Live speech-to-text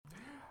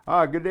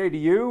Good day to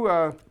you.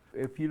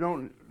 If you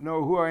don't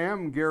know who I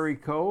am, Gary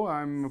Coe.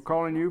 I'm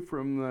calling you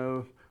from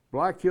the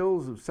Black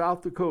Hills of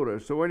South Dakota.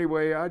 So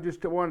anyway, I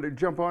just wanted to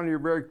jump on here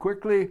very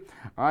quickly.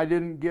 I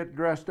didn't get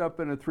dressed up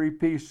in a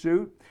three-piece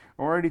suit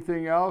or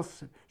anything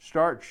else,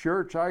 start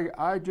shirts.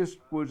 I just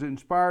was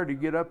inspired to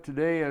get up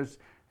today as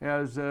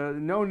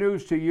no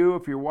news to you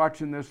if you're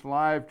watching this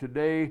live.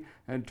 Today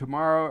and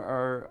tomorrow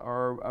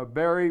are a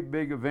very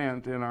big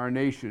event in our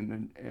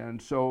nation,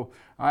 and so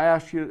I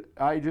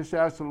just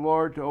ask the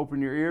Lord to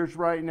open your ears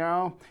right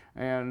now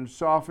and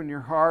soften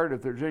your heart.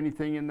 If there's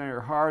anything in your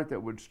heart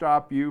that would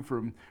stop you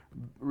from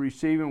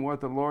receiving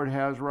what the Lord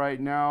has right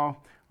now,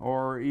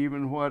 or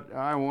even what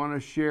I want to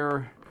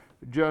share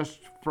just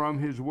from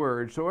His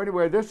Word. So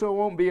anyway, this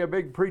won't be a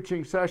big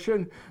preaching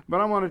session, but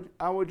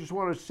I would just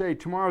want to say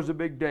tomorrow's a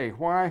big day.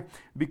 Why?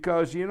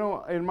 Because,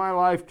 in my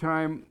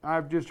lifetime,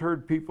 I've just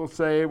heard people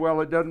say,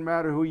 well, it doesn't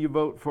matter who you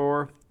vote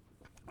for.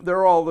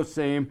 They're all the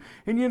same.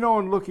 And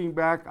in looking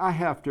back, I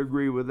have to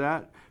agree with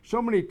that.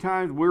 So many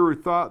times we were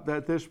thought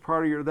that this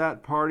party or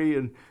that party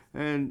and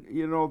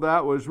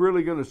that was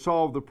really going to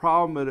solve the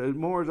problem. But as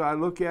more as I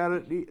look at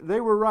it,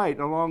 they were right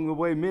along the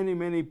way. Many,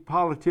 many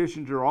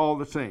politicians are all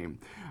the same,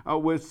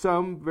 with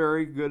some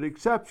very good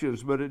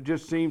exceptions. But it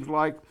just seems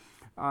like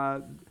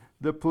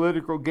the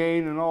political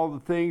gain and all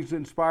the things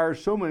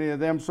inspires so many of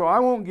them. So I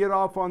won't get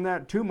off on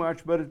that too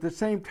much. But at the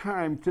same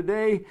time,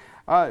 today,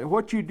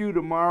 what you do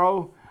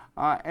tomorrow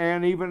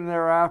and even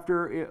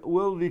thereafter, it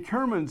will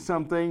determine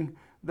something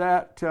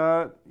that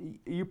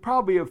you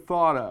probably have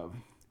thought of.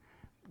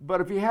 But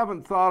if you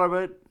haven't thought of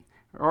it,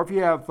 or if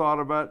you have thought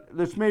of it,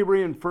 this may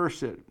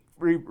reinforce it.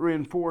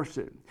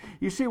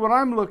 You see, what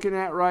I'm looking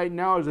at right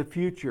now is a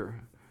future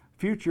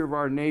of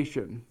our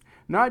nation.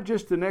 Not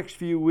just the next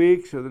few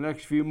weeks or the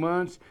next few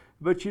months,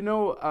 but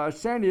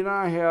Sandy and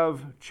I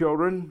have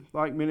children,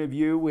 like many of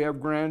you. We have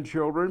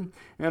grandchildren,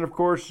 and of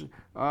course,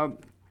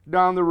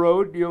 down the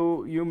road,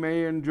 you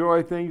may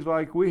enjoy things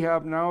like we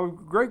have now,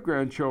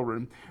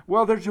 great-grandchildren.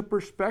 Well, there's a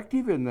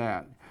perspective in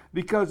that,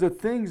 because the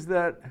things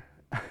that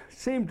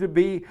seem to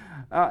be,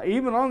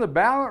 even on the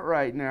ballot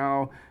right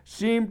now,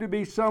 seem to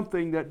be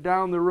something that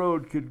down the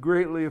road could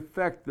greatly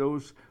affect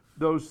those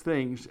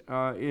things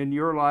in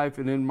your life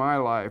and in my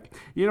life.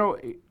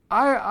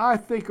 I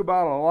think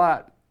about a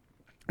lot.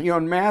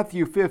 In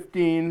Matthew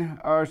 15,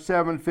 or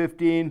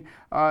 7:15,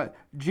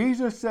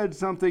 Jesus said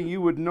something, you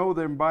would know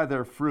them by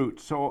their fruit.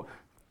 So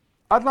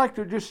I'd like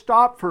to just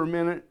stop for a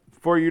minute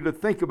for you to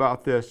think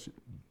about this.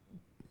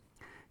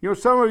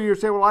 Some of you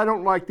say, well, I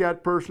don't like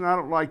that person, I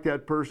don't like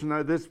that person,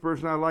 this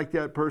person, I like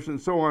that person,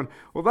 and so on.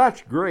 Well,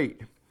 that's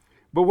great.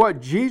 But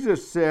what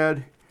Jesus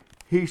said,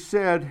 he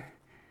said,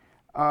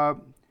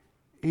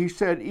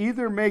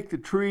 either make the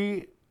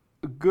tree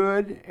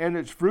good and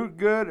its fruit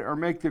good, or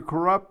make the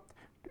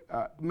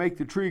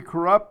tree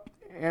corrupt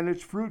and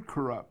its fruit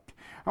corrupt.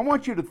 I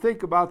want you to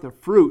think about the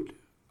fruit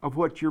of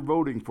what you're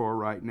voting for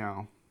right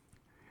now.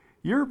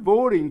 You're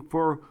voting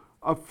for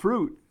a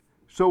fruit.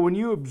 So when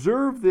you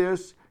observe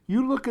this,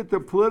 you look at the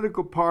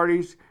political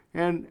parties,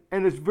 and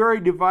it's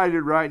very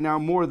divided right now,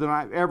 more than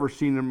I've ever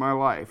seen in my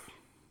life.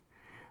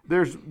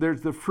 There's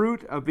the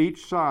fruit of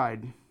each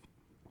side.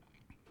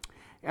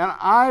 And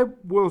I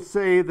will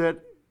say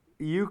that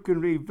you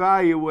can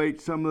evaluate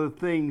some of the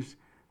things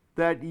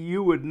that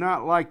you would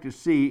not like to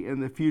see in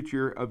the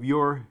future of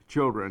your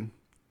children,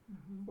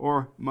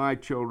 or my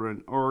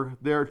children, or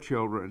their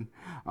children.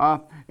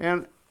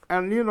 And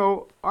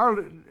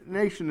our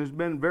nation has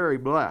been very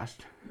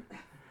blessed.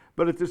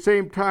 But at the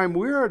same time,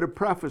 we're at a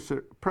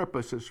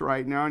precipice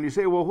right now, and you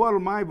say, well, what will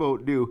my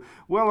vote do?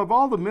 Well, of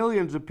all the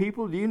millions of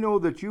people, do you know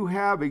that you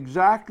have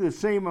exactly the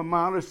same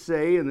amount of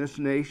say in this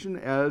nation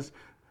as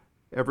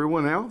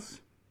everyone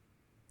else?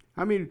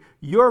 I mean,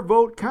 your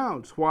vote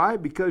counts. Why?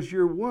 Because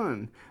you're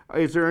one.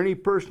 Is there any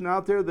person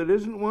out there that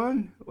isn't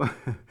one?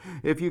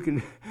 If you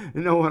can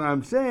know what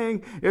I'm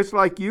saying, it's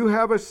like you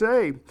have a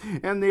say.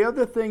 And the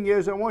other thing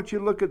is, I want you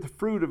to look at the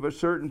fruit of a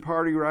certain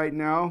party right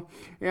now,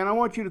 and I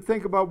want you to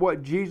think about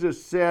what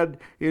Jesus said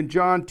in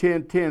John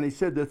 10:10. He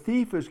said, the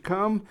thief has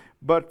come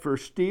but for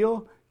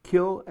steal,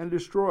 kill, and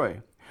destroy.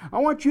 I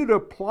want you to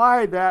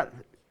apply that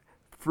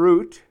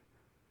fruit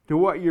to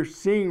what you're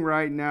seeing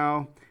right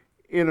now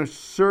in a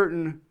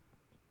certain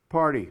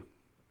party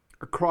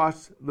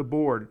across the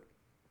board.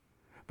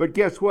 But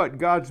guess what?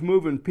 God's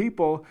moving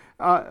people,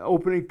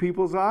 opening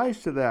people's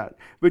eyes to that.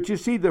 But you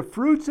see, the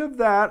fruits of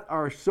that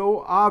are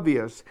so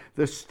obvious.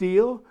 The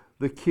steal,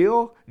 the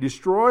kill,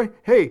 destroy.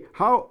 Hey,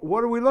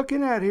 what are we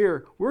looking at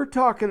here? We're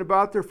talking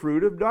about the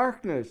fruit of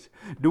darkness.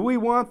 Do we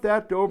want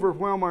that to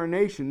overwhelm our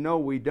nation? No,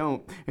 we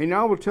don't. And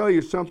I will tell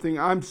you something.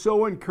 I'm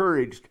so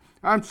encouraged.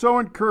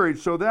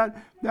 So that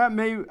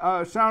may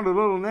sound a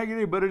little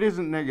negative, but it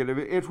isn't negative.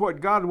 It's what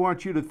God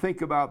wants you to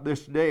think about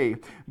this day.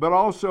 But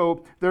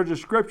also, there's a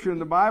scripture in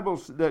the Bible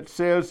that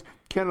says,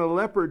 can a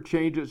leopard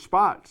change its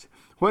spots?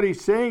 What he's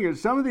saying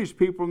is some of these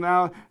people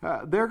now,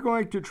 they're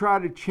going to try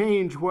to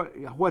change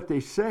what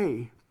they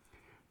say.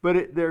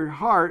 but their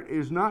heart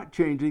is not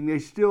changing. They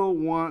still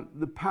want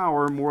the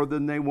power more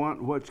than they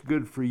want what's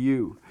good for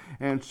you.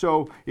 And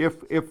so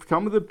if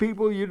some of the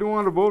people you don't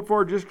want to vote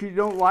for just because you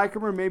don't like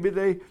them, or maybe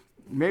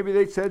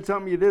they said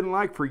something you didn't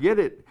like, forget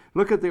it.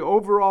 Look at the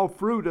overall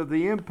fruit of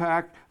the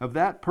impact of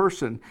that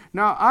person.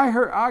 Now,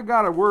 I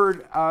got a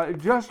word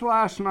just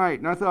last night,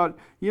 and I thought,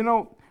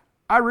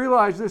 I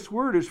realize this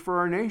word is for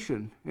our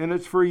nation, and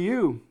it's for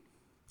you.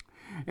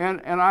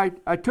 And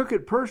I took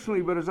it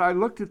personally, but as I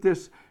looked at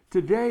this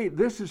today,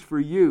 this is for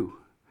you.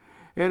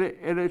 And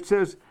it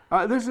says,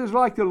 this is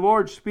like the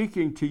Lord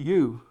speaking to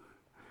you.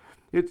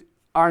 It's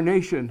our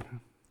nation,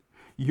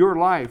 your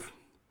life.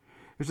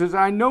 It says,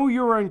 I know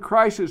you are in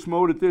crisis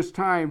mode at this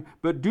time,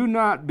 but do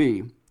not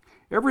be.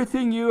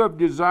 Everything you have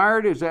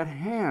desired is at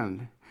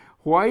hand.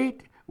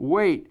 Wait.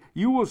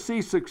 You will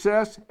see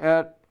success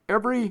at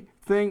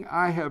everything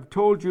I have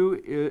told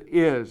you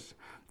is.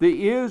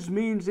 The is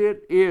means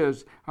it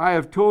is. I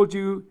have told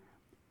you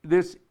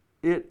this,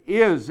 it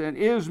is. And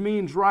is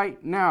means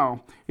right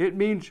now. It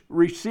means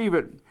receive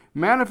it.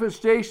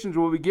 Manifestations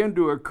will begin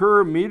to occur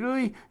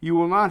immediately. You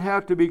will not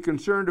have to be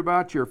concerned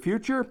about your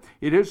future.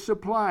 It is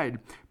supplied.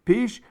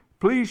 Please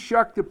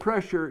shuck the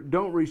pressure.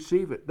 Don't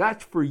receive it.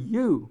 That's for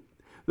you.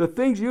 The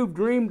things you've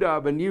dreamed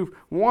of and you've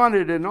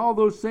wanted, and all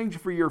those things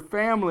for your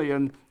family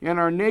and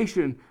our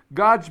nation,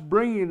 God's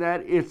bringing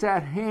that. It's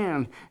at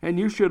hand, and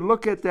you should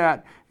look at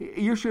that.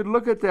 You should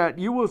look at that.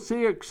 You will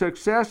see a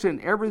success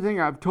in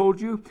everything I've told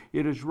you.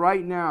 It is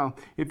right now.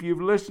 If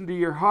you've listened to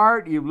your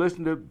heart, you've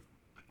listened to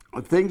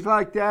things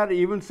like that,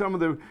 even some of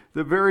the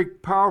very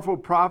powerful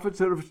prophets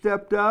that have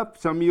stepped up.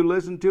 Some of you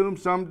listen to them,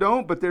 some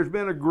don't, but there's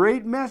been a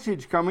great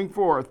message coming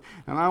forth,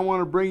 and I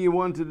want to bring you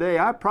one today.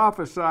 I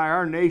prophesy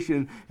our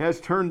nation has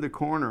turned the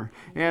corner,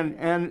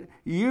 and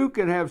you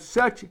can have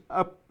such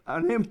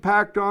an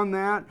impact on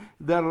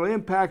that'll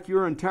impact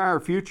your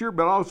entire future,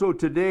 but also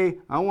today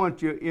I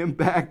want you to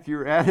impact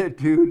your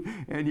attitude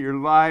and your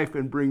life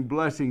and bring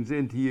blessings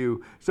into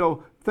you.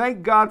 So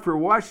thank God for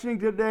watching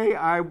today.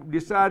 I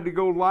decided to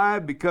go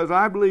live because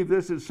I believe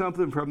this is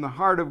something from the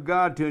heart of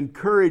God to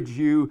encourage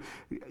you.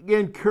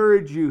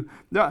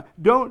 Now,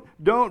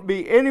 don't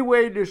be any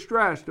way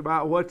distressed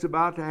about what's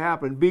about to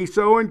happen. Be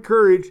so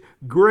encouraged.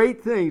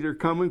 Great things are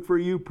coming for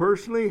you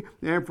personally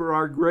and for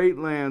our great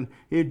land.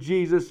 In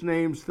Jesus'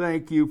 name,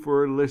 thank you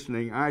for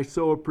listening. I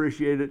so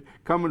appreciate it.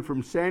 Coming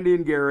from Sandy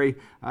and Gary,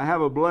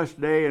 have a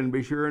blessed day and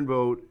be sure and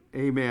vote.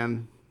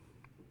 Amen.